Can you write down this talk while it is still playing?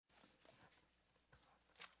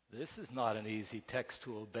This is not an easy text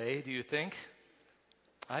to obey, do you think?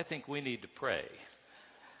 I think we need to pray.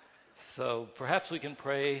 So perhaps we can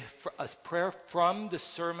pray a prayer from the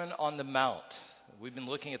Sermon on the Mount. We've been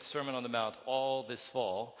looking at the Sermon on the Mount all this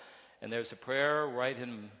fall, and there's a prayer right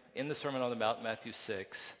in the Sermon on the Mount, Matthew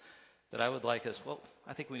 6, that I would like us,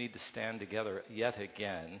 I think we need to stand together yet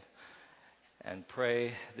again and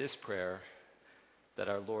pray this prayer that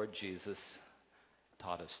our Lord Jesus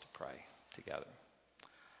taught us to pray together.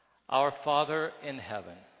 Our Father in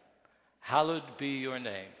heaven, hallowed be your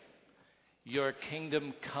name. Your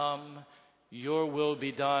kingdom come, your will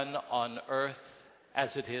be done on earth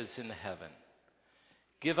as it is in heaven.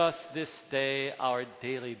 Give us this day our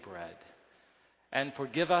daily bread, and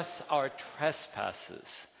forgive us our trespasses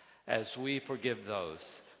as we forgive those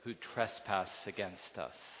who trespass against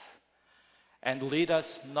us. And lead us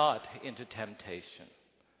not into temptation,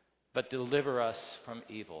 but deliver us from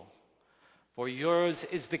evil. For yours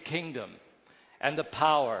is the kingdom and the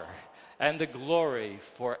power and the glory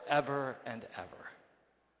forever and ever.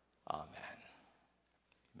 Amen.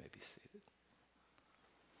 You may be seated.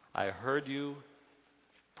 I heard you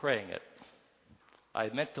praying it. I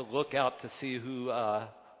meant to look out to see who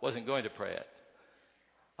wasn't going to pray it.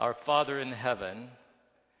 Our Father in heaven,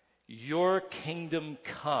 your kingdom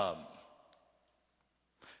come.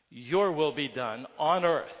 Your will be done on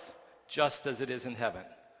earth just as it is in heaven.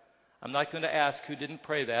 I'm not going to ask who didn't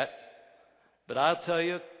pray that, but I'll tell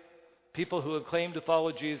you, people who have claimed to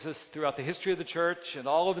follow Jesus throughout the history of the church and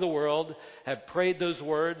all over the world have prayed those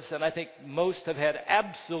words, and I think most have had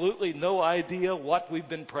absolutely no idea what we've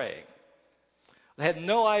been praying. They had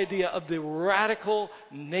no idea of the radical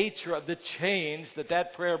nature of the change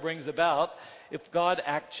that prayer brings about if God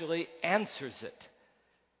actually answers it.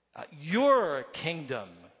 Your kingdom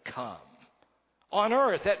come. On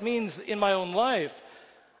earth, that means in my own life.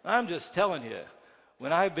 I'm just telling you,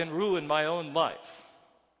 when I've been ruling my own life,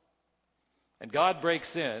 and God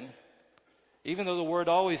breaks in, even though the Word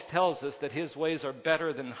always tells us that His ways are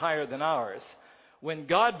better than higher than ours, when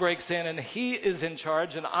God breaks in and He is in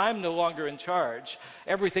charge and I'm no longer in charge,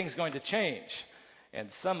 everything's going to change. And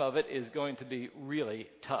some of it is going to be really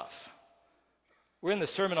tough. We're in the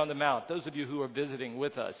Sermon on the Mount. Those of you who are visiting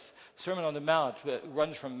with us, Sermon on the Mount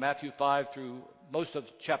runs from Matthew 5 through most of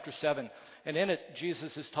chapter 7. And in it,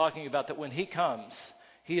 Jesus is talking about that when He comes,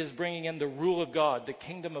 He is bringing in the rule of God, the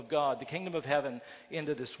kingdom of heaven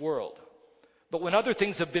into this world. But when other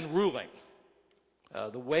things have been ruling,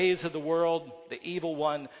 the ways of the world, the evil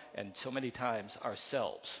one, and so many times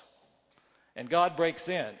ourselves, and God breaks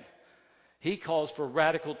in, He calls for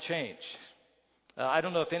radical change. I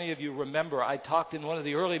don't know if any of you remember, I talked in one of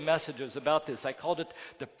the early messages about this. I called it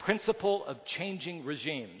the principle of changing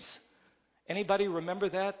regimes. Anybody remember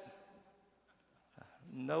that?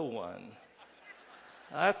 No one.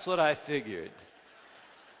 That's what I figured.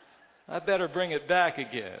 I better bring it back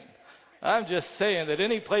again. I'm just saying that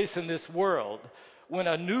any place in this world, when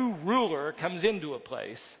a new ruler comes into a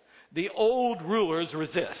place, the old rulers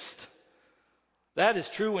resist. That is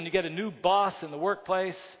true when you get a new boss in the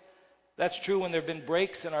workplace. That's true when there have been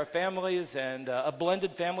breaks in our families and a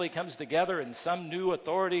blended family comes together and some new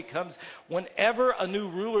authority comes. Whenever a new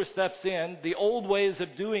ruler steps in, the old ways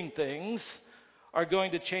of doing things are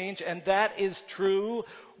going to change, and that is true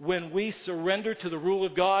when we surrender to the rule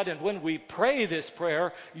of God and when we pray this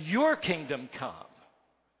prayer, your kingdom come.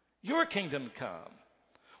 Your kingdom come.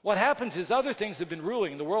 What happens is other things have been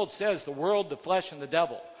ruling. The world says the world, the flesh, and the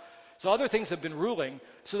devil. So other things have been ruling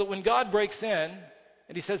so that when God breaks in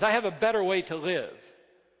and He says, I have a better way to live,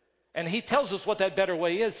 and He tells us what that better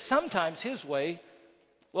way is, sometimes His way,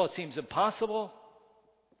 it seems impossible.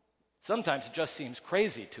 Sometimes it just seems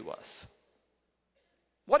crazy to us.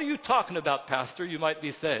 What are you talking about, Pastor? You might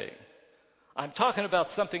be saying. I'm talking about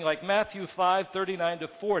something like Matthew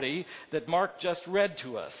 5:39-40 that Mark just read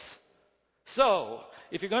to us. So,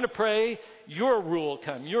 if you're going to pray, your rule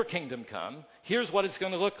come, your kingdom come, here's what it's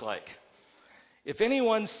going to look like. If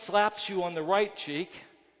anyone slaps you on the right cheek,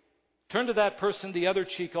 turn to that person the other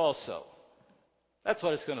cheek also. That's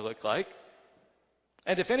what it's going to look like.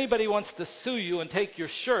 And if anybody wants to sue you and take your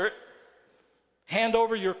shirt, hand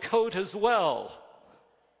over your coat as well.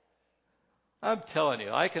 I'm telling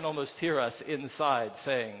you, I can almost hear us inside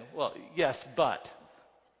saying, yes, but.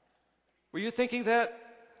 Were you thinking that?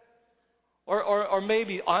 Or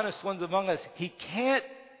maybe honest ones among us, He can't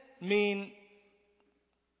mean.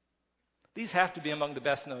 These have to be among the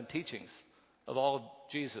best known teachings of all of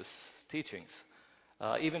Jesus' teachings.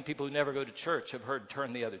 Even people who never go to church have heard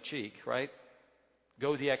turn the other cheek, right?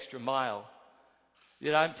 Go the extra mile.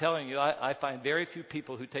 Yet I'm telling you, I find very few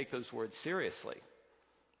people who take those words seriously.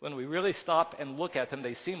 When we really stop and look at them,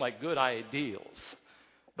 they seem like good ideals.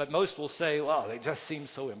 But most will say, well, they just seem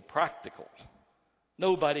so impractical.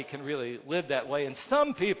 Nobody can really live that way. And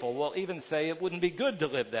some people will even say it wouldn't be good to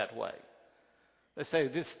live that way. They say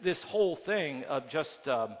this whole thing of just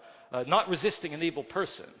not resisting an evil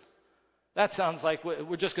person, that sounds like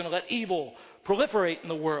we're just going to let evil proliferate in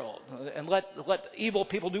the world and let evil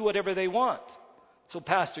people do whatever they want. So,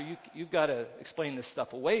 Pastor, you've got to explain this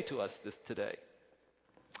stuff away to us today.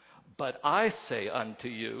 But I say unto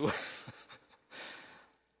you,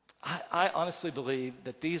 I honestly believe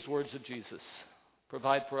that these words of Jesus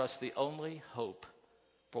provide for us the only hope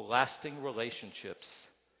for lasting relationships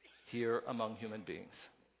here among human beings.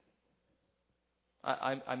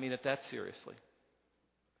 I mean it that seriously.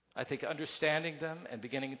 I think understanding them and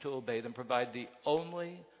beginning to obey them provide the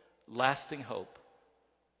only lasting hope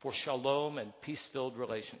for shalom and peace-filled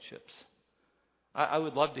relationships. I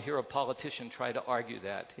would love to hear a politician try to argue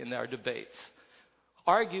that in our debates.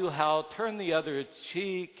 Argue how turn the other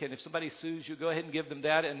cheek, and if somebody sues you, go ahead and give them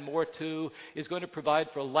that, and more too, is going to provide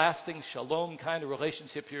for a lasting shalom kind of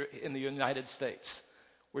relationship here in the United States.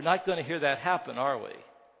 We're not going to hear that happen, are we?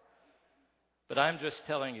 But I'm just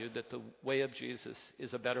telling you that the way of Jesus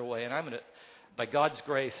is a better way. And by God's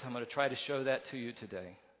grace, I'm going to try to show that to you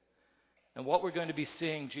today. And what we're going to be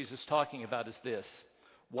seeing Jesus talking about is this: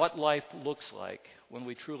 what life looks like when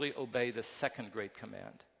we truly obey the second great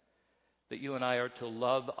command, that you and I are to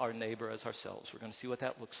love our neighbor as ourselves. We're going to see what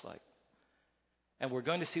that looks like. And we're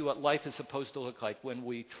going to see what life is supposed to look like when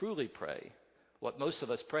we truly pray what most of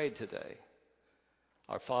us prayed today: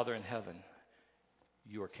 Our Father in heaven,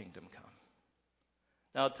 your kingdom come.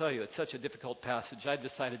 Now, I'll tell you, it's such a difficult passage. I've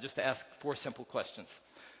decided just to ask 4 simple questions.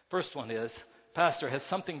 First one is, Pastor, has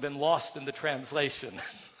something been lost in the translation?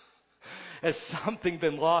 Has something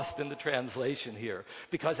been lost in the translation here?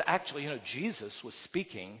 Because actually, Jesus was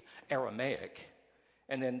speaking Aramaic.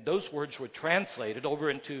 And then those words were translated over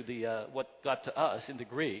into what got to us, into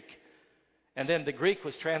Greek. And then the Greek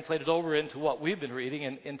was translated over into what we've been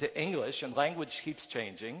reading, into English, and language keeps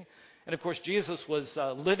changing. And of course, Jesus was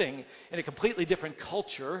living in a completely different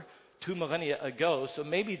culture 2 millennia ago, so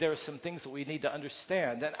maybe there are some things that we need to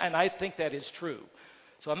understand, and I think that is true.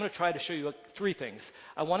 So I'm going to try to show you 3 things.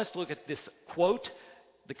 I want us to look at this quote,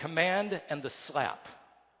 the command, and the slap.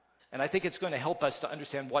 And I think it's going to help us to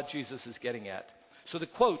understand what Jesus is getting at. So the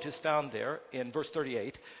quote is found there in verse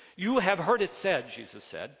 38. You have heard it said, Jesus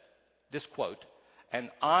said, this quote, an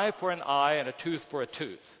eye for an eye and a tooth for a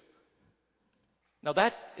tooth. Now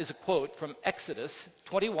that is a quote from Exodus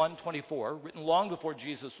 21:24, written long before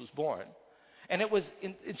Jesus was born. And it was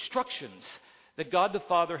instructions that God the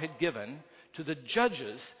Father had given to the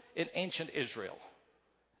judges in ancient Israel.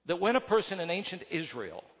 That when a person in ancient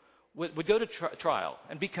Israel would go to trial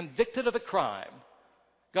and be convicted of a crime,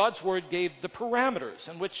 God's word gave the parameters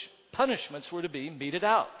in which punishments were to be meted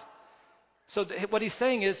out. So what he's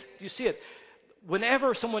saying is, you see it,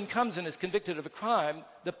 whenever someone comes and is convicted of a crime,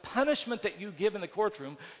 the punishment that you give in the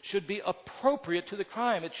courtroom should be appropriate to the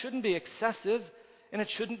crime. It shouldn't be excessive, and it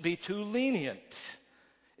shouldn't be too lenient.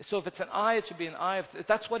 So if it's an eye, it should be an eye.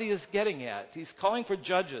 That's what he is getting at. He's calling for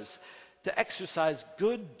judges to exercise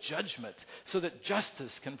good judgment so that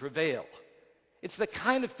justice can prevail. It's the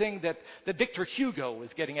kind of thing that Victor Hugo was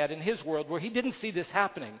getting at in his world, where he didn't see this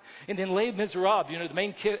happening. And in Les Miserables, the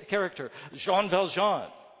main character, Jean Valjean,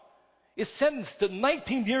 is sentenced to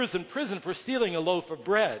 19 years in prison for stealing a loaf of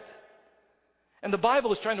bread. And the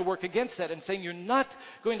Bible is trying to work against that and saying you're not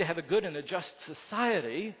going to have a good and a just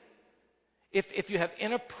society if you have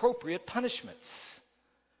inappropriate punishments.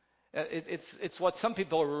 It's what some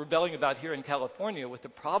people are rebelling about here in California with the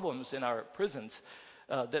problems in our prisons,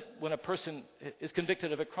 that when a person is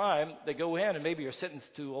convicted of a crime, they go in and maybe are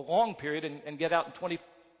sentenced to a long period and get out in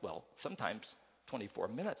sometimes 24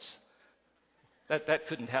 minutes. That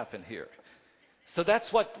couldn't happen here. So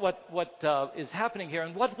that's what is happening here.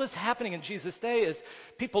 And what was happening in Jesus' day is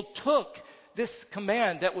people took this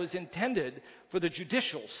command that was intended for the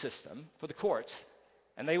judicial system, for the courts,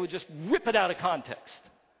 and they would just rip it out of context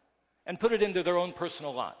and put it into their own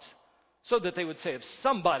personal lives. So that they would say, if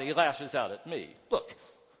somebody lashes out at me, look,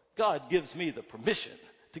 God gives me the permission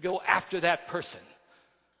to go after that person.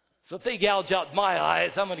 So if they gouge out my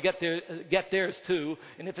eyes, I'm going to get theirs too.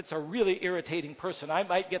 And if it's a really irritating person, I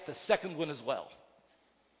might get the second one as well.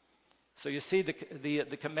 So you see,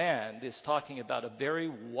 the command is talking about a very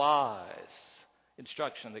wise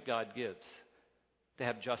instruction that God gives to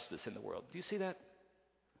have justice in the world. Do you see that?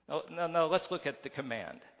 Now let's look at the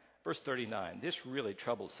command. Verse 39. This really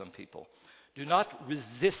troubles some people. Do not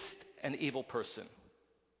resist an evil person.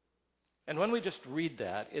 And when we just read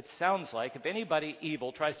that, it sounds like if anybody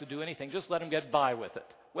evil tries to do anything, just let them get by with it,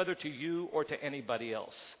 whether to you or to anybody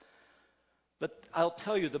else. But I'll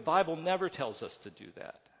tell you, the Bible never tells us to do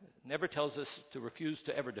that. It never tells us to refuse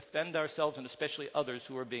to ever defend ourselves, and especially others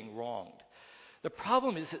who are being wronged. The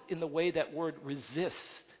problem is in the way that word resist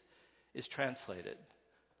is translated.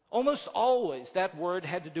 Almost always that word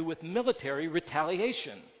had to do with military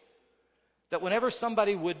retaliation. That whenever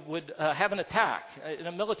somebody would have an attack in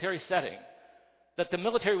a military setting, that the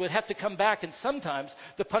military would have to come back, and sometimes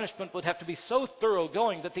the punishment would have to be so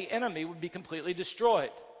thoroughgoing that the enemy would be completely destroyed.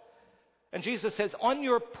 And Jesus says, on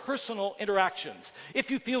your personal interactions, if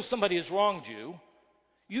you feel somebody has wronged you,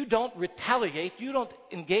 you don't retaliate, you don't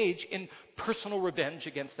engage in personal revenge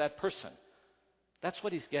against that person. That's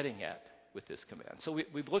what he's getting at with this command. So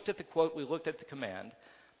we've looked at the quote, we looked at the command,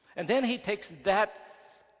 and then he takes that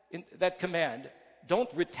command, don't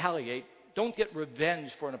retaliate, don't get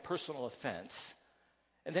revenge for a personal offense,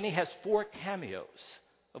 and then he has 4 cameos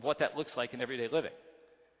of what that looks like in everyday living.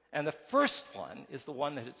 And the first one is the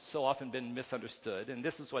one that has so often been misunderstood, and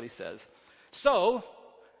this is what he says. So,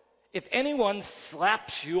 if anyone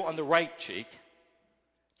slaps you on the right cheek,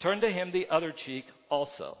 turn to him the other cheek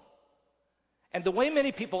also. And the way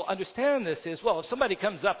many people understand this is, well, if somebody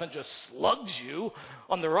comes up and just slugs you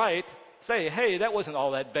on the right, say, hey, that wasn't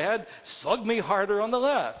all that bad. Slug me harder on the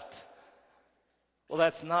left. Well,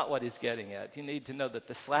 that's not what he's getting at. You need to know that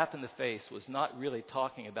the slap in the face was not really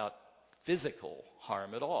talking about physical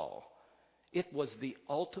harm at all. It was the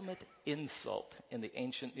ultimate insult in the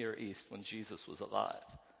ancient Near East when Jesus was alive.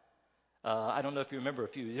 I don't know if you remember a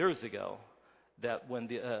few years ago that when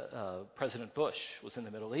President Bush was in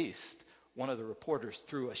the Middle East, one of the reporters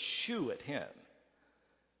threw a shoe at him.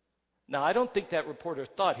 Now, I don't think that reporter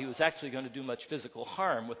thought he was actually going to do much physical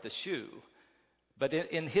harm with the shoe. But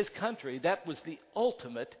in his country, that was the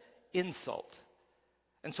ultimate insult.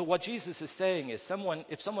 And so what Jesus is saying is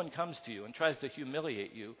if someone comes to you and tries to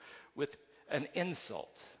humiliate you with an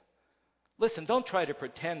insult, listen, don't try to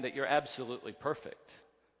pretend that you're absolutely perfect,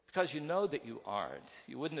 because you know that you aren't.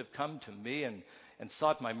 You wouldn't have come to me and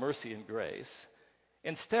sought my mercy and grace.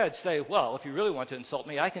 Instead, say, well, if you really want to insult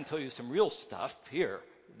me, I can tell you some real stuff here,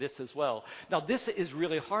 this as well. Now, this is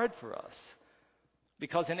really hard for us,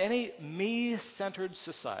 because in any me-centered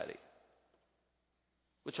society,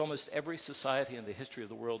 which almost every society in the history of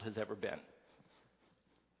the world has ever been,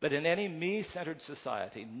 but in any me-centered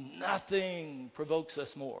society, nothing provokes us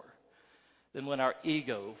more than when our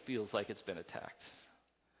ego feels like it's been attacked.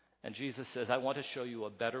 And Jesus says, I want to show you a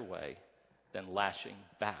better way than lashing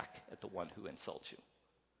back at the one who insults you.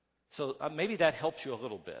 So maybe that helps you a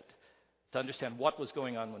little bit to understand what was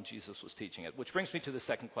going on when Jesus was teaching it, which brings me to the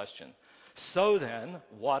second question. So then,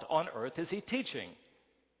 what on earth is he teaching?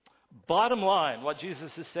 Bottom line, what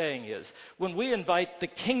Jesus is saying is, when we invite the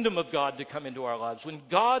kingdom of God to come into our lives, when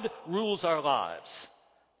God rules our lives,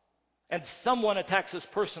 and someone attacks us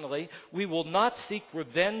personally, we will not seek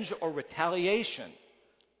revenge or retaliation.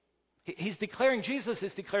 Jesus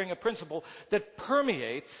is declaring a principle that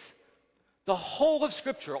permeates the whole of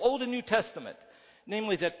Scripture, Old and New Testament,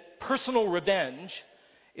 namely that personal revenge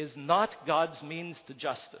is not God's means to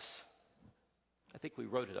justice. I think we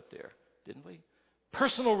wrote it up there, didn't we?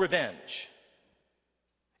 Personal revenge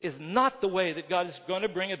is not the way that God is going to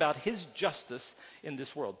bring about his justice in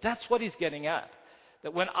this world. That's what he's getting at.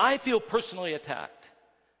 That when I feel personally attacked,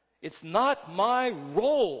 it's not my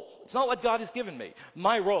role, it's not what God has given me,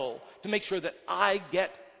 my role to make sure that I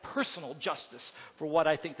get personal justice for what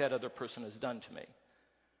I think that other person has done to me.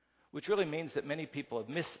 Which really means that many people have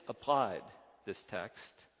misapplied this text.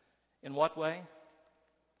 In what way?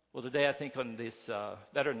 Well, today I think on this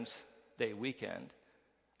Veterans Day weekend,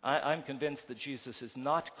 I'm convinced that Jesus is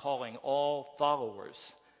not calling all followers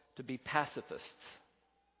to be pacifists.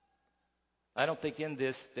 I don't think in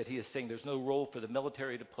this that he is saying there's no role for the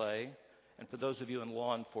military to play, and for those of you in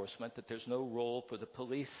law enforcement, that there's no role for the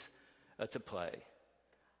police to play.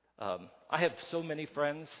 I have so many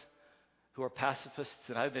friends who are pacifists,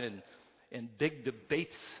 and I've been in big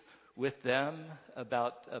debates with them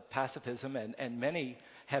about pacifism, and many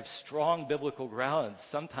have strong biblical grounds.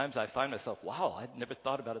 Sometimes I find myself, wow, I'd never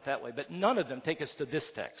thought about it that way. But none of them take us to this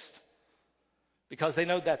text, because they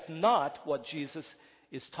know that's not what Jesus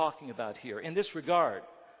is talking about here. In this regard,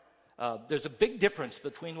 there's a big difference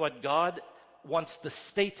between what God wants the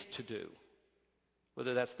state to do,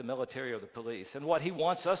 whether that's the military or the police, and what he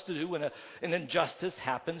wants us to do when an injustice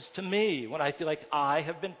happens to me, when I feel like I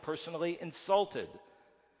have been personally insulted.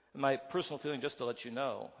 And my personal feeling, just to let you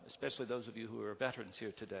know, especially those of you who are veterans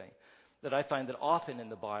here today, that I find that often in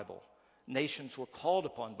the Bible, nations were called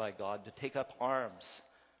upon by God to take up arms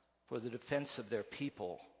for the defense of their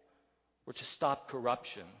people, or to stop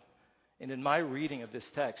corruption. And in my reading of this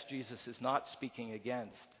text, Jesus is not speaking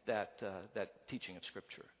against that teaching of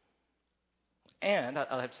Scripture. And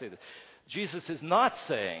I'll have to say this. Jesus is not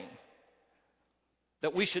saying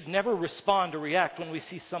that we should never respond or react when we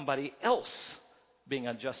see somebody else being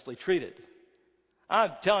unjustly treated.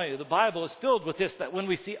 I'm telling you, the Bible is filled with this, that when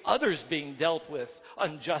we see others being dealt with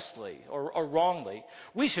unjustly or wrongly,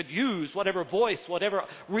 we should use whatever voice, whatever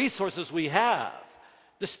resources we have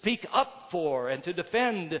to speak up for and to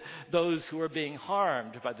defend those who are being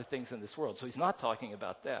harmed by the things in this world. So he's not talking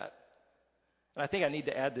about that. And I think I need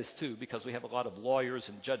to add this too, because we have a lot of lawyers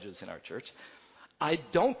and judges in our church. I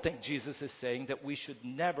don't think Jesus is saying that we should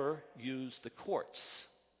never use the courts.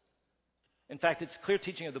 In fact, it's clear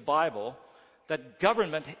teaching of the Bible that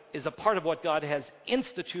government is a part of what God has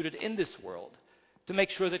instituted in this world to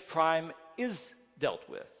make sure that crime is dealt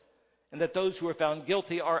with and that those who are found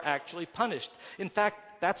guilty are actually punished. In fact,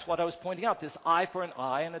 that's what I was pointing out. This eye for an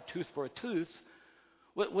eye and a tooth for a tooth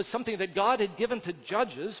was something that God had given to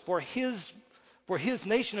judges for his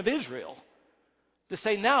nation of Israel, to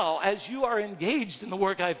say, now, as you are engaged in the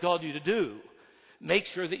work I've called you to do, make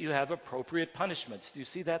sure that you have appropriate punishments. Do you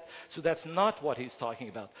see that? So that's not what he's talking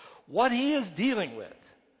about. What he is dealing with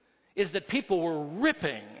is that people were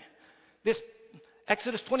ripping this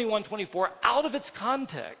Exodus 21:24 out of its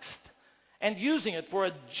context and using it for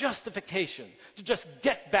a justification to just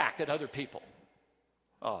get back at other people.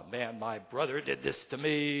 Oh man, my brother did this to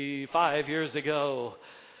me 5 years ago,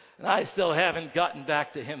 and I still haven't gotten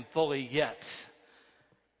back to him fully yet.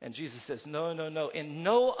 And Jesus says, no. In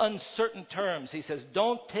no uncertain terms, he says,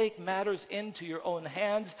 don't take matters into your own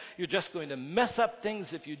hands. You're just going to mess up things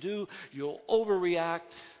if you do. You'll overreact.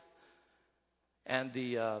 And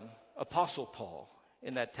the Apostle Paul,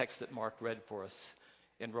 in that text that Mark read for us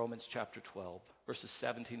in Romans chapter 12, verses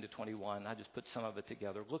 17 to 21, I just put some of it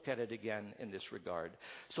together. Look at it again in this regard.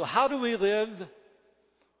 So how do we live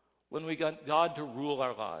when we got God to rule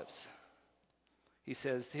our lives? He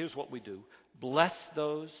says, here's what we do. Bless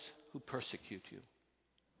those who persecute you.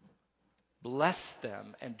 Bless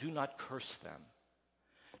them and do not curse them.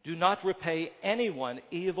 Do not repay anyone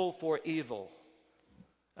evil for evil.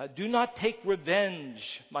 Do not take revenge,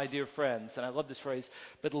 my dear friends. And I love this phrase,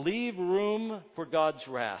 but leave room for God's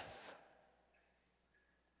wrath.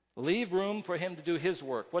 Leave room for him to do his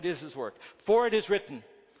work. What is his work? For it is written,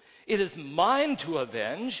 it is mine to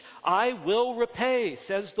avenge, I will repay,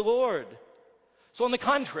 says the Lord. So on the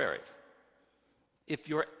contrary, if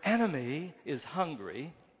your enemy is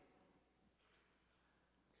hungry,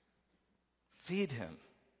 feed him.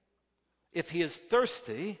 If he is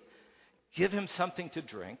thirsty, give him something to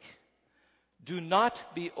drink. Do not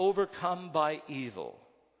be overcome by evil,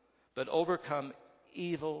 but overcome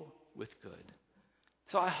evil with good.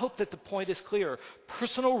 So I hope that the point is clear.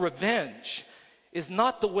 Personal revenge is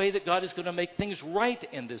not the way that God is going to make things right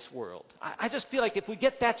in this world. I just feel like if we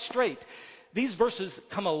get that straight, these verses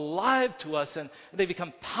come alive to us and they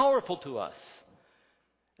become powerful to us.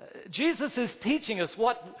 Jesus is teaching us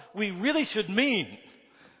what we really should mean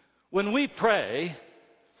when we pray,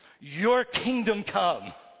 your kingdom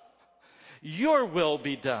come, your will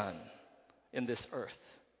be done in this earth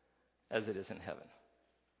as it is in heaven.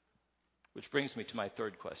 Which brings me to my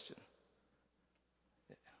third question.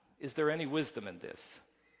 Is there any wisdom in this?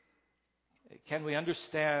 Can we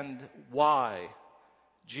understand why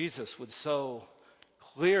Jesus would so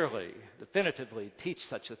clearly, definitively teach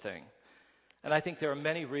such a thing? And I think there are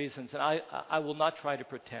many reasons, and I will not try to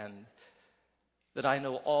pretend that I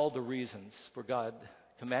know all the reasons for God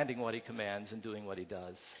commanding what he commands and doing what he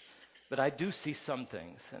does. But I do see some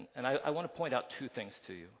things, and I want to point out two things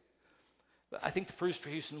to you. I think the first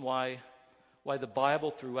reason why the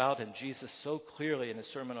Bible throughout and Jesus so clearly in his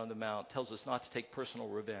Sermon on the Mount tells us not to take personal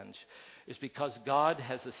revenge is because God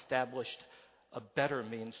has established a better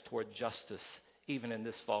means toward justice even in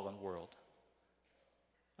this fallen world.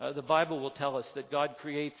 The Bible will tell us that God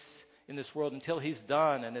creates in this world until he's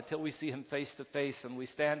done and until we see him face to face and we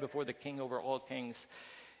stand before the King over all kings.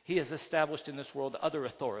 He has established in this world other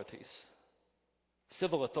authorities,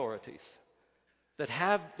 civil authorities, that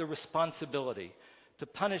have the responsibility to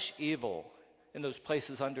punish evil in those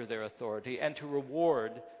places under their authority and to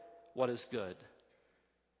reward what is good.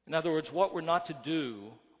 In other words, what we're not to do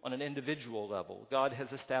on an individual level, God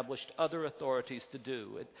has established other authorities to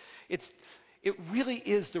do. It really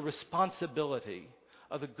is the responsibility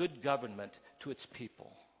of a good government to its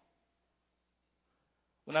people.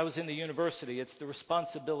 When I was in the university, it's the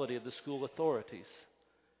responsibility of the school authorities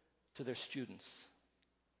to their students.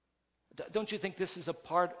 Don't you think this is a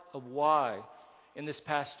part of why in this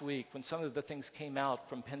past week when some of the things came out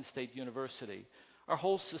from Penn State University. Our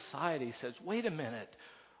whole society says, wait a minute,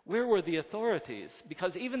 where were the authorities?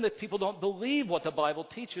 Because even if people don't believe what the Bible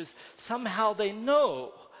teaches, somehow they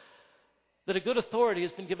know that a good authority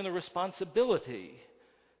has been given the responsibility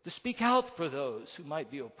to speak out for those who might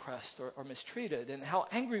be oppressed or mistreated, and how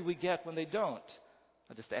angry we get when they don't.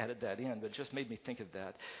 I just added that in, but it just made me think of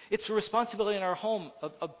that. It's a responsibility in our home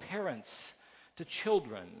of parents to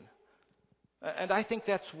children. And I think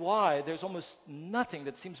that's why there's almost nothing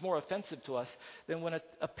that seems more offensive to us than when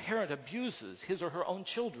a parent abuses his or her own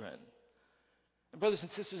children. And brothers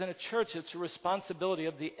and sisters, in a church, it's a responsibility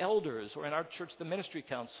of the elders, or in our church, the ministry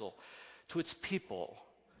council, to its people,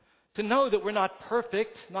 to know that we're not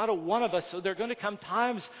perfect, not a one of us, so there are going to come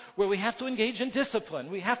times where we have to engage in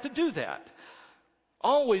discipline. We have to do that.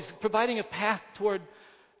 Always providing a path toward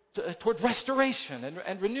restoration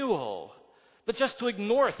and renewal. But just to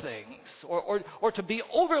ignore things or to be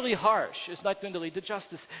overly harsh is not going to lead to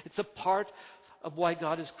justice. It's a part of why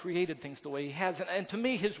God has created things the way He has. And to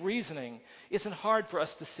me, His reasoning isn't hard for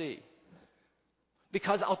us to see.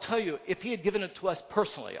 Because I'll tell you, if He had given it to us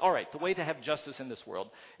personally, all right, the way to have justice in this world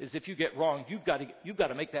is if you get wrong, you've got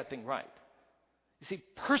to make that thing right. You see,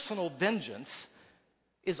 personal vengeance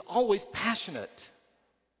is always passionate.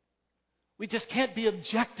 We just can't be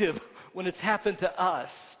objective when it's happened to us.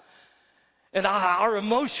 And our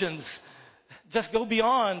emotions just go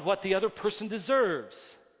beyond what the other person deserves.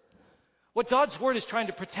 What God's Word is trying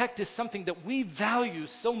to protect is something that we value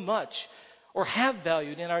so much, or have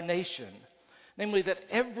valued in our nation. Namely, that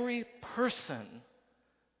every person,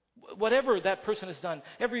 whatever that person has done,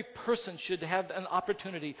 every person should have an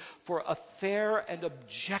opportunity for a fair and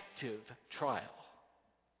objective trial.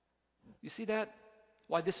 You see that?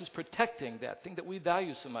 Why this is protecting that thing that we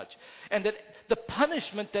value so much. And that the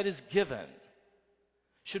punishment that is given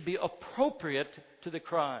should be appropriate to the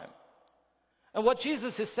crime. And what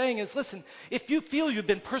Jesus is saying is, listen, if you feel you've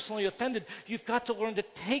been personally offended, you've got to learn to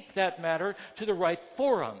take that matter to the right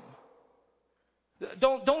forum.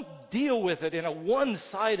 Don't deal with it in a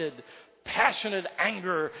one-sided, passionate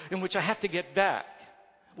anger in which I have to get back,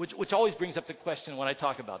 which always brings up the question when I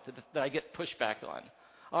talk about that I get pushback on.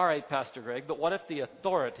 All right, Pastor Greg, but what if the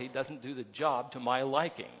authority doesn't do the job to my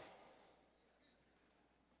liking?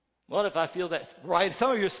 What if I feel that, right?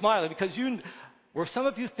 Some of you are smiling because were some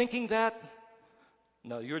of you thinking that?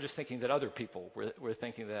 No, you were just thinking that other people were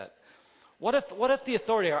thinking that. What if the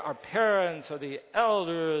authority, our parents or the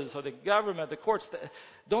elders or the government, the courts,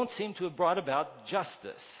 don't seem to have brought about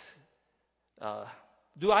justice?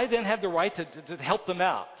 Do I then have the right to help them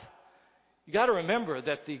out? You got to remember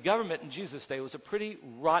that the government in Jesus' day was a pretty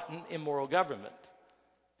rotten, immoral government.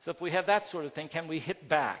 So if we have that sort of thing, can we hit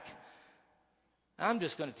back? I'm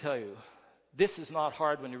just going to tell you, this is not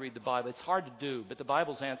hard when you read the Bible. It's hard to do, but the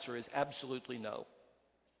Bible's answer is absolutely no.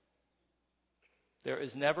 There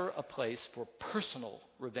is never a place for personal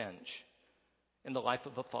revenge in the life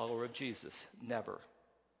of a follower of Jesus. Never.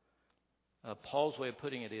 Paul's way of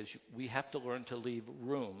putting it is we have to learn to leave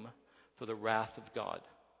room for the wrath of God.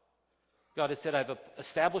 God has said, I've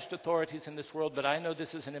established authorities in this world, but I know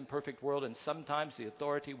this is an imperfect world, and sometimes the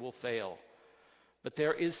authority will fail. But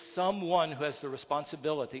there is someone who has the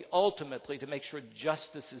responsibility, ultimately, to make sure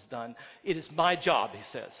justice is done. It is my job, he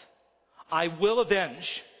says. I will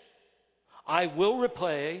avenge. I will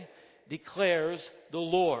repay, declares the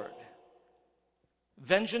Lord.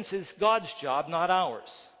 Vengeance is God's job, not ours.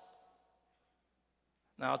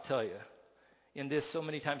 Now, I'll tell you, in this, so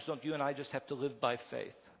many times, don't you and I just have to live by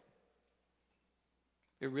faith?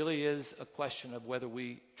 It really is a question of whether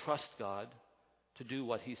we trust God to do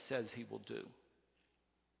what He says He will do.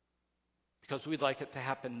 Because we'd like it to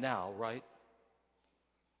happen now, right?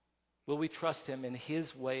 Will we trust Him in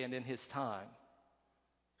His way and in His time,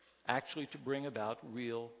 actually to bring about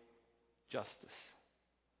real justice?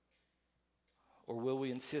 Or will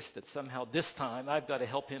we insist that somehow this time I've got to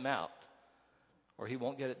help Him out, or He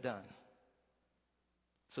won't get it done?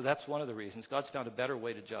 So that's one of the reasons. God's found a better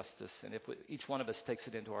way to justice, and if each one of us takes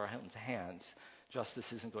it into our own hands, justice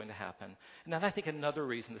isn't going to happen. And then I think another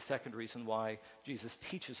reason, the second reason why Jesus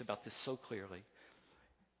teaches about this so clearly,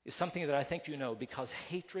 is something that I think you know, because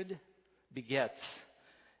hatred begets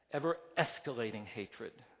ever-escalating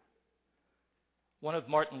hatred. One of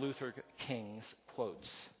Martin Luther King's quotes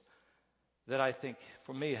that I think,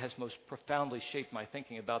 for me, has most profoundly shaped my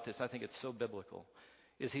thinking about this, I think it's so biblical,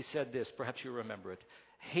 is he said this, perhaps you remember it: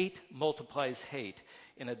 hate multiplies hate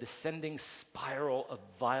in a descending spiral of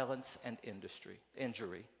violence and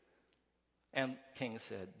injury. And King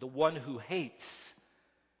said, the one who hates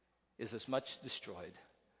is as much destroyed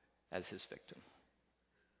as his victim.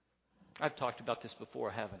 I've talked about this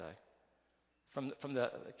before, haven't I? From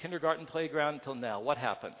the kindergarten playground until now, what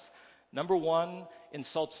happens? Number one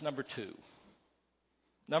insults number two.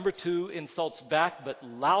 Number two insults back, but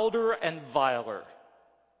louder and viler.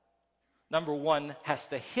 Number one has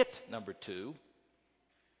to hit number two.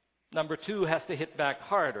 Number two has to hit back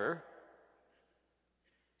harder.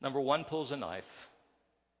 Number one pulls a knife.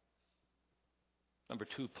 Number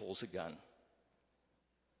two pulls a gun.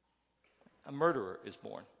 A murderer is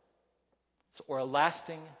born. Or a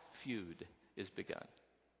lasting feud is begun.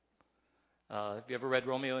 Have you ever read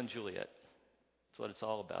Romeo and Juliet? That's what it's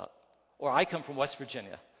all about. Or I come from West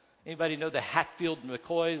Virginia. Anybody know the Hatfield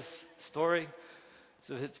McCoy's story?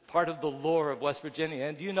 So it's part of the lore of West Virginia.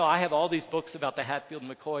 And you know, I have all these books about the Hatfield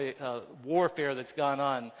McCoy warfare that's gone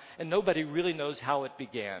on, and nobody really knows how it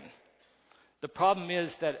began. The problem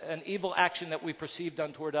is that an evil action that we perceive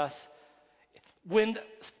done toward us, when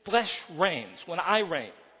flesh reigns, when I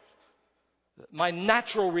reign, my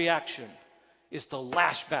natural reaction is to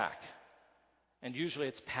lash back. And usually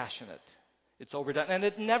it's passionate. It's overdone. And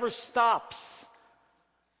it never stops.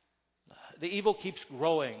 The evil keeps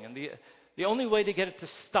growing. And the only way to get it to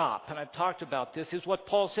stop, and I've talked about this, is what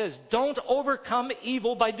Paul says. Don't overcome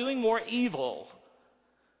evil by doing more evil.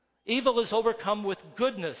 Evil is overcome with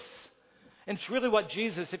goodness. And it's really what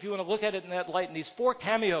Jesus, if you want to look at it in that light, in these 4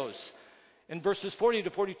 cameos, in verses 40 to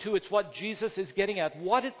 42, it's what Jesus is getting at.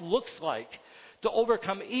 What it looks like to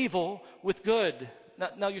overcome evil with good.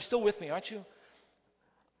 Now you're still with me, aren't you?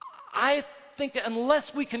 I think that unless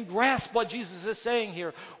we can grasp what Jesus is saying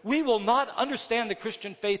here, we will not understand the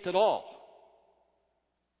Christian faith at all.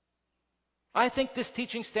 I think this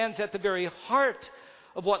teaching stands at the very heart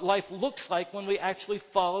of what life looks like when we actually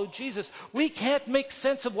follow Jesus. We can't make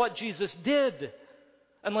sense of what Jesus did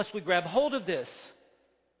unless we grab hold of this.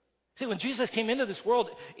 See, when Jesus came into this world,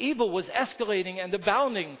 evil was escalating and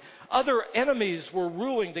abounding. Other enemies were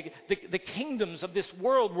ruling. The kingdoms of this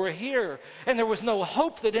world were here, and there was no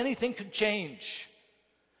hope that anything could change.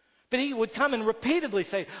 But he would come and repeatedly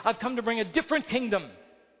say, I've come to bring a different kingdom.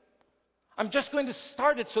 I'm just going to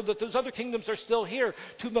start it so that those other kingdoms are still here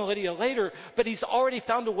 2 millennia later, but he's already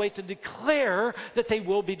found a way to declare that they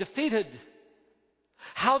will be defeated.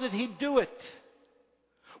 How did he do it?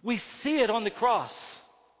 We see it on the cross.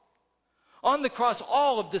 On the cross,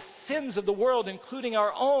 all of the sins of the world, including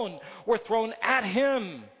our own, were thrown at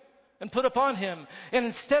him and put upon him. And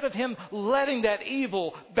instead of him letting that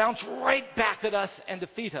evil bounce right back at us and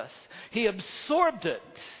defeat us, he absorbed it.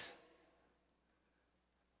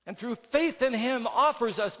 And through faith in him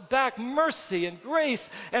offers us back mercy and grace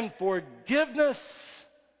and forgiveness,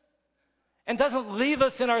 and doesn't leave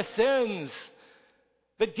us in our sins,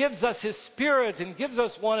 but gives us his Spirit and gives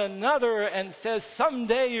us one another and says,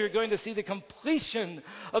 someday you're going to see the completion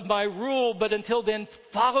of my rule, but until then,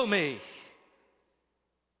 follow me.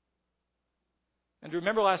 And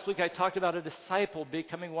remember last week I talked about a disciple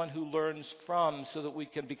becoming one who learns from so that we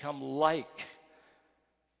can become like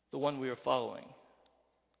the one we are following.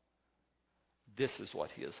 This is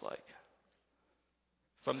what he is like.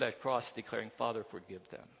 From that cross declaring, Father, forgive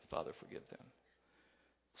them. Father, forgive them.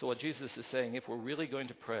 So what Jesus is saying, if we're really going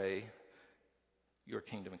to pray, your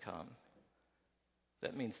kingdom come,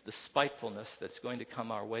 that means the spitefulness that's going to come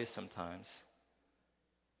our way sometimes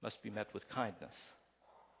must be met with kindness.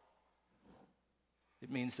 It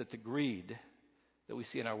means that the greed that we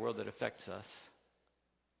see in our world that affects us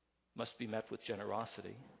must be met with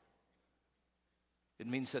generosity. It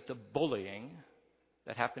means that the bullying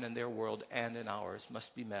that happened in their world and in ours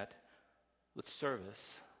must be met with service.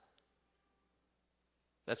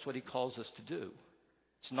 That's what he calls us to do.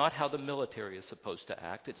 It's not how the military is supposed to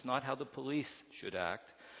act. It's not how the police should act.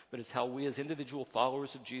 But it's how we as individual followers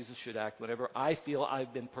of Jesus should act whenever I feel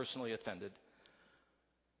I've been personally offended.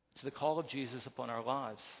 It's the call of Jesus upon our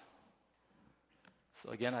lives.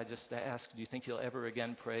 So again, I just ask, do you think you'll ever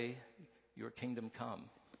again pray, your kingdom come?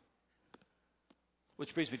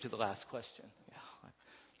 Which brings me to the last question.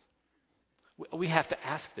 We have to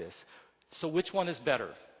ask this. So which one is better?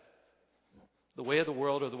 The way of the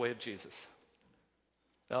world or the way of Jesus?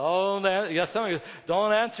 Some of you,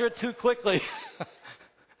 don't answer it too quickly.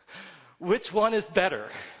 Which one is better?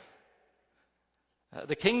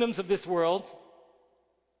 The kingdoms of this world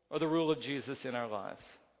or the rule of Jesus in our lives?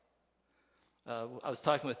 I was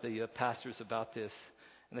talking with the pastors about this,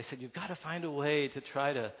 and they said, you've got to find a way to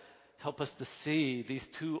try to help us to see these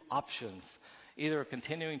two options, either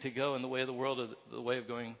continuing to go in the way of the world or the way of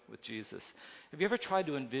going with Jesus. Have you ever tried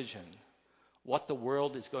to envision what the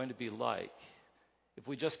world is going to be like if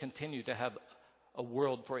we just continue to have a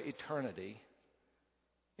world for eternity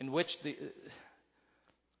in which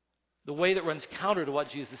the way that runs counter to what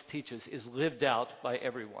Jesus teaches, is lived out by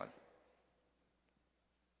everyone.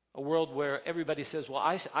 A world where everybody says, well,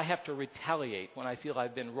 I have to retaliate when I feel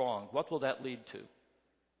I've been wronged. What will that lead to?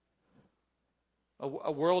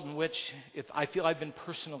 A world in which if I feel I've been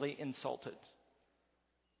personally insulted,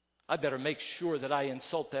 I better make sure that I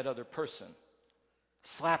insult that other person,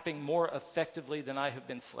 slapping more effectively than I have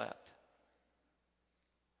been slapped.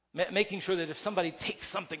 Making sure that if somebody takes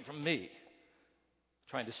something from me,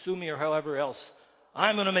 trying to sue me or however else,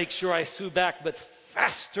 I'm going to make sure I sue back, but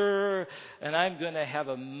faster, and I'm going to have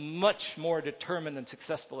a much more determined and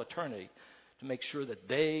successful attorney to make sure that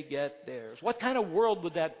they get theirs. What kind of world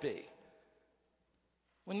would that be?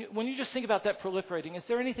 When you just think about that proliferating, is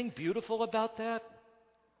there anything beautiful about that?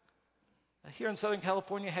 Here in Southern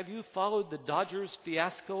California, have you followed the Dodgers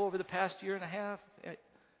fiasco over the past year and a half?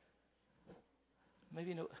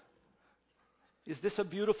 Maybe no. Is this a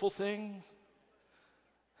beautiful thing?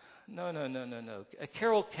 No.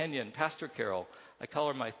 Carol Kenyon, Pastor Carol, I call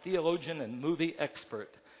her my theologian and movie expert.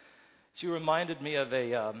 She reminded me of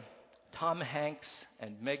a Tom Hanks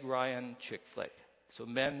and Meg Ryan chick flick. So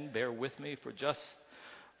men, bear with me for just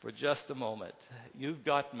a moment. You've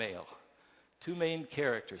Got Mail. Two main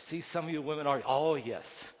characters. See, some of you women are, oh yes.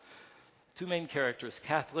 Two main characters.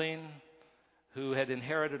 Kathleen, who had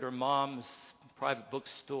inherited her mom's private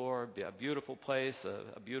bookstore, a beautiful place,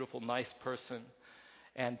 a beautiful, nice person.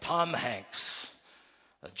 And Tom Hanks,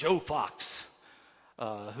 Joe Fox,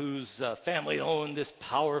 whose family owned this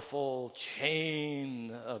powerful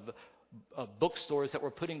chain of bookstores that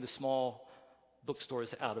were putting the small bookstores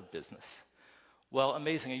out of business. Well,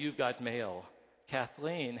 amazingly, You've Got Mail.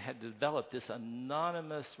 Kathleen had developed this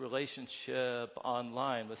anonymous relationship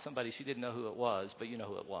online with somebody. She didn't know who it was, but you know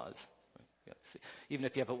who it was. Even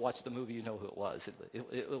if you haven't watched the movie, you know who it was.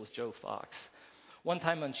 It was Joe Fox. One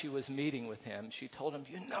time when she was meeting with him, she told him,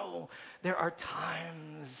 there are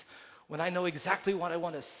times when I know exactly what I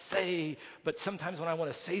want to say, but sometimes when I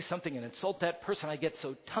want to say something and insult that person, I get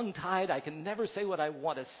so tongue-tied, I can never say what I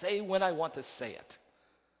want to say when I want to say it.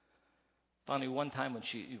 Finally, one time when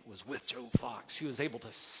she was with Joe Fox, she was able to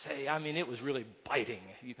say, it was really biting.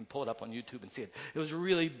 You can pull it up on YouTube and see it. It was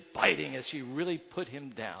really biting as she really put him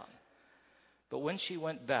down. But when she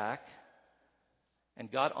went back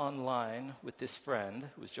and got online with this friend,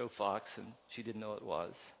 who was Joe Fox, and she didn't know it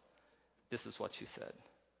was, this is what she said.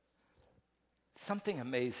 Something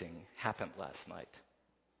amazing happened last night.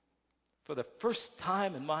 For the first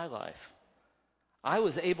time in my life, I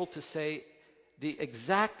was able to say the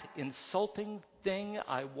exact insulting thing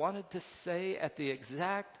I wanted to say at the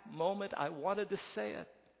exact moment I wanted to say it.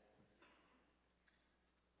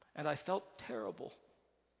 And I felt terrible.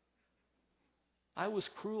 I was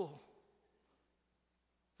cruel.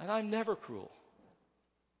 And I'm never cruel.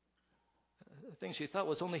 The thing she thought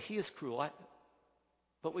was only he is cruel.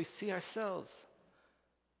 But we see ourselves.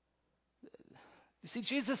 You see,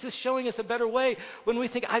 Jesus is showing us a better way. When we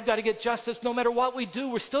think, I've got to get justice, no matter what we do,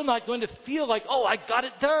 we're still not going to feel like, I got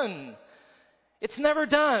it done. It's never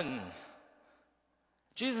done.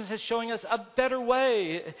 Jesus is showing us a better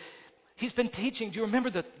way. He's been teaching. Do you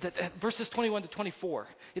remember that verses 21 to 24?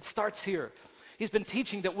 It starts here. He's been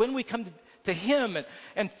teaching that when we come to Him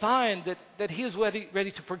and find that He is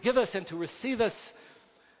ready to forgive us and to receive us,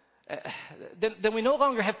 then we no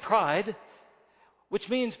longer have pride. Which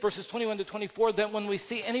means, verses 21 to 24, that when we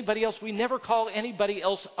see anybody else, we never call anybody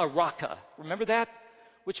else a raka. Remember that?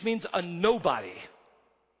 Which means a nobody.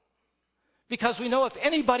 Because we know if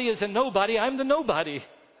anybody is a nobody, I'm the nobody.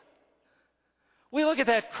 We look at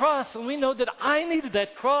that cross and we know that I needed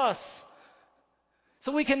that cross.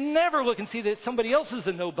 So we can never look and see that somebody else is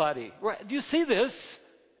a nobody. Right? Do you see this?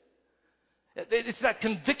 It's that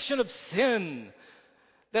conviction of sin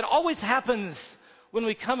that always happens when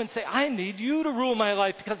we come and say, I need you to rule my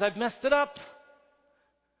life because I've messed it up.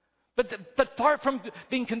 But far from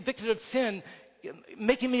being convicted of sin,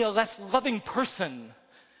 making me a less loving person,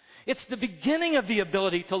 it's the beginning of the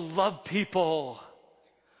ability to love people.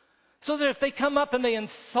 So that if they come up and they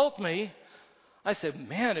insult me, I say,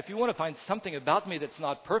 man, if you want to find something about me that's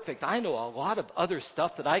not perfect, I know a lot of other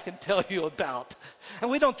stuff that I can tell you about. And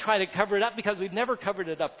we don't try to cover it up because we've never covered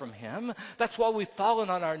it up from Him. That's why we've fallen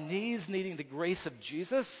on our knees needing the grace of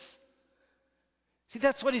Jesus. See,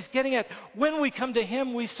 that's what He's getting at. When we come to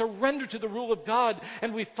Him, we surrender to the rule of God,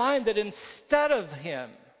 and we find that instead of Him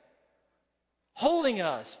holding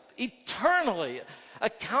us eternally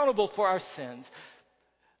accountable for our sins,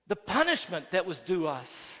 the punishment that was due us,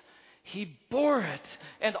 He bore it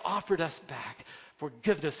and offered us back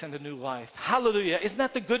forgiveness and a new life. Hallelujah. Isn't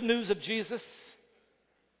that the good news of Jesus?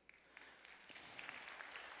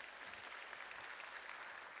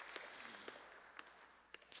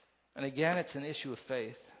 And again, it's an issue of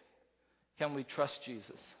faith. Can we trust Jesus?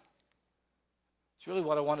 It's really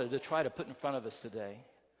what I wanted to try to put in front of us today.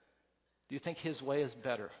 Do you think his way is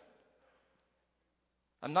better?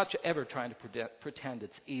 I'm not ever trying to pretend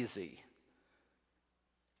it's easy,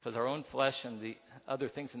 because our own flesh and the other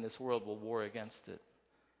things in this world will war against it.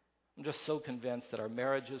 I'm just so convinced that our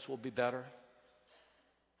marriages will be better.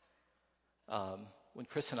 When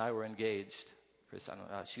Chris and I were engaged,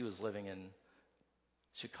 she was living in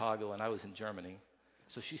Chicago and I was in Germany.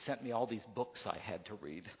 So she sent me all these books I had to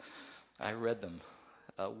read. I read them.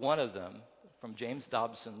 One of them, from James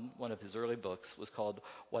Dobson, one of his early books, was called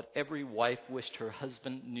What Every Wife Wished Her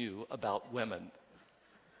Husband Knew About Women.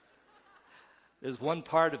 There's one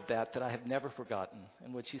part of that I have never forgotten,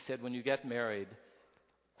 in which he said, when you get married,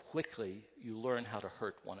 quickly you learn how to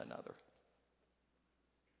hurt one another.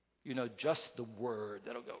 You know, just the word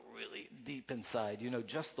that'll go really deep inside. You know,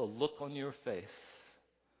 just the look on your face.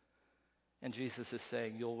 And Jesus is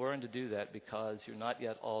saying, you'll learn to do that because you're not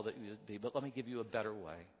yet all that you would be. But let me give you a better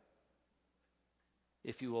way.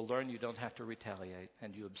 If you will learn, you don't have to retaliate,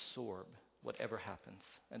 and you absorb whatever happens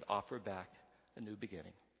and offer back a new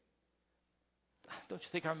beginning. Don't you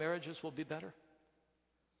think our marriages will be better?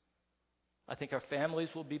 I think our families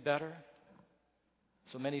will be better.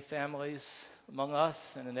 So many families among us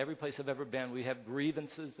and in every place I've ever been, we have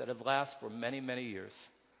grievances that have lasted for many, many years.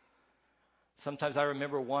 Sometimes I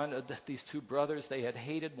remember one of these two brothers, they had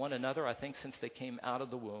hated one another, I think, since they came out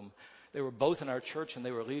of the womb. They were both in our church and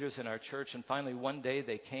they were leaders in our church. And finally one day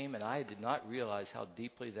they came and I did not realize how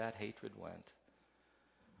deeply that hatred went.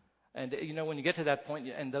 And, you know, when you get to that point,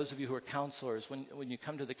 and those of you who are counselors, when you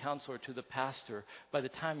come to the counselor, to the pastor, by the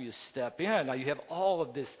time you step in, now you have all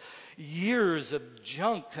of this years of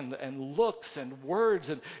junk and looks and words,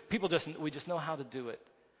 and we just know how to do it.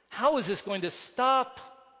 How is this going to stop?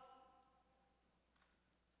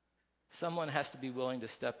 Someone has to be willing to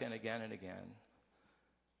step in again and again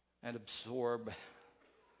and absorb,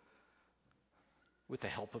 with the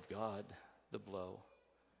help of God, the blow,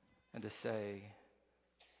 and to say,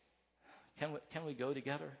 Can we go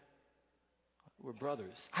together? We're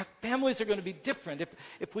brothers. Our families are going to be different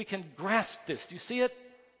if we can grasp this. Do you see it?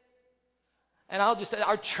 And I'll just say,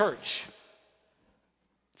 our church,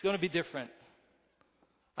 it's going to be different.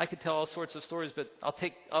 I could tell all sorts of stories, but I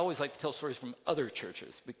always like to tell stories from other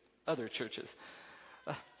churches.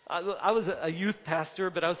 I was a youth pastor,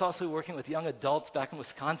 but I was also working with young adults back in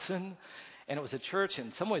Wisconsin. And it was a church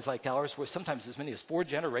in some ways like ours where sometimes as many as 4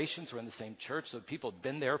 generations were in the same church, so people had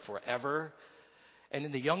been there forever. And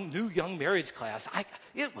in the new young marriage class,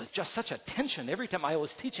 it was just such a tension every time I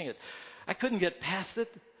was teaching it. I couldn't get past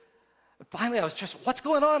it. Finally, I was just, what's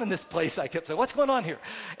going on in this place? I kept saying, what's going on here?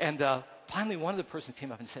 And finally, one of the persons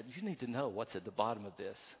came up and said, you need to know what's at the bottom of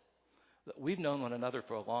this. We've known one another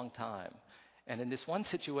for a long time. And in this one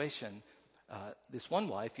situation, this one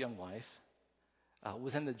wife, young wife,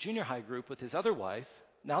 was in the junior high group with his other wife.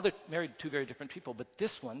 Now they're married to 2 very different people, but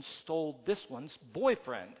this one stole this one's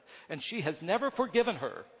boyfriend, and she has never forgiven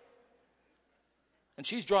her. And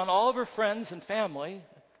she's drawn all of her friends and family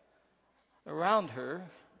around her.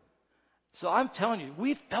 So I'm telling you,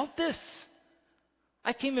 we felt this.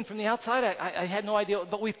 I came in from the outside. I had no idea,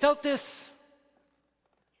 but we felt this.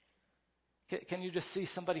 Can you just see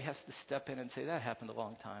somebody has to step in and say, that happened a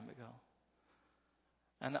long time ago.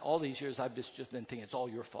 And all these years, I've just been thinking it's all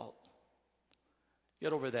your fault.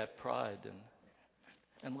 Get over that pride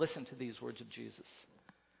and listen to these words of Jesus.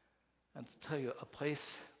 And to tell you, a place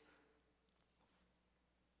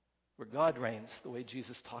where God reigns, the way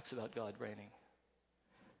Jesus talks about God reigning,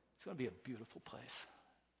 it's going to be a beautiful place.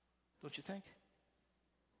 Don't you think?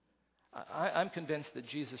 I'm convinced that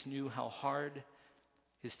Jesus knew how hard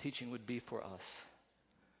his teaching would be for us.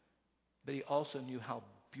 But he also knew how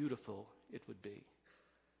beautiful it would be.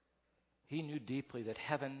 He knew deeply that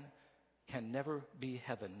heaven can never be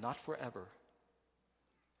heaven, not forever,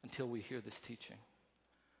 until we hear this teaching.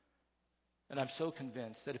 And I'm so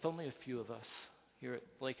convinced that if only a few of us here at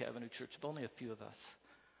Lake Avenue Church, if only a few of us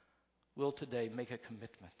will today make a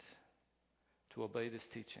commitment to obey this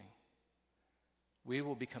teaching, we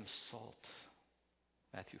will become salt.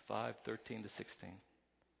 Matthew 5:13-16.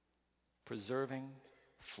 Preserving,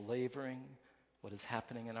 flavoring what is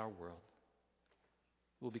happening in our world.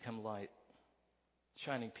 We'll become light,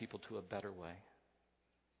 shining people to a better way.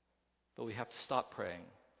 But we have to stop praying.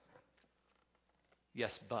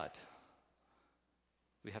 Yes, but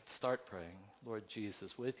we have to start praying, Lord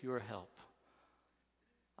Jesus, with your help,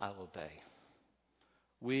 I'll obey.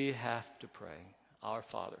 We have to pray, Our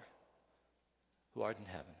Father, who art in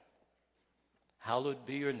heaven, hallowed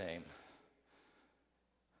be your name.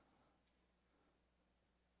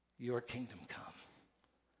 Your kingdom come.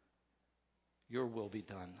 Your will be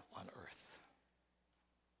done on earth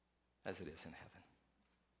as it is in heaven.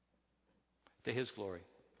 To his glory.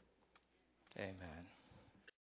 Amen.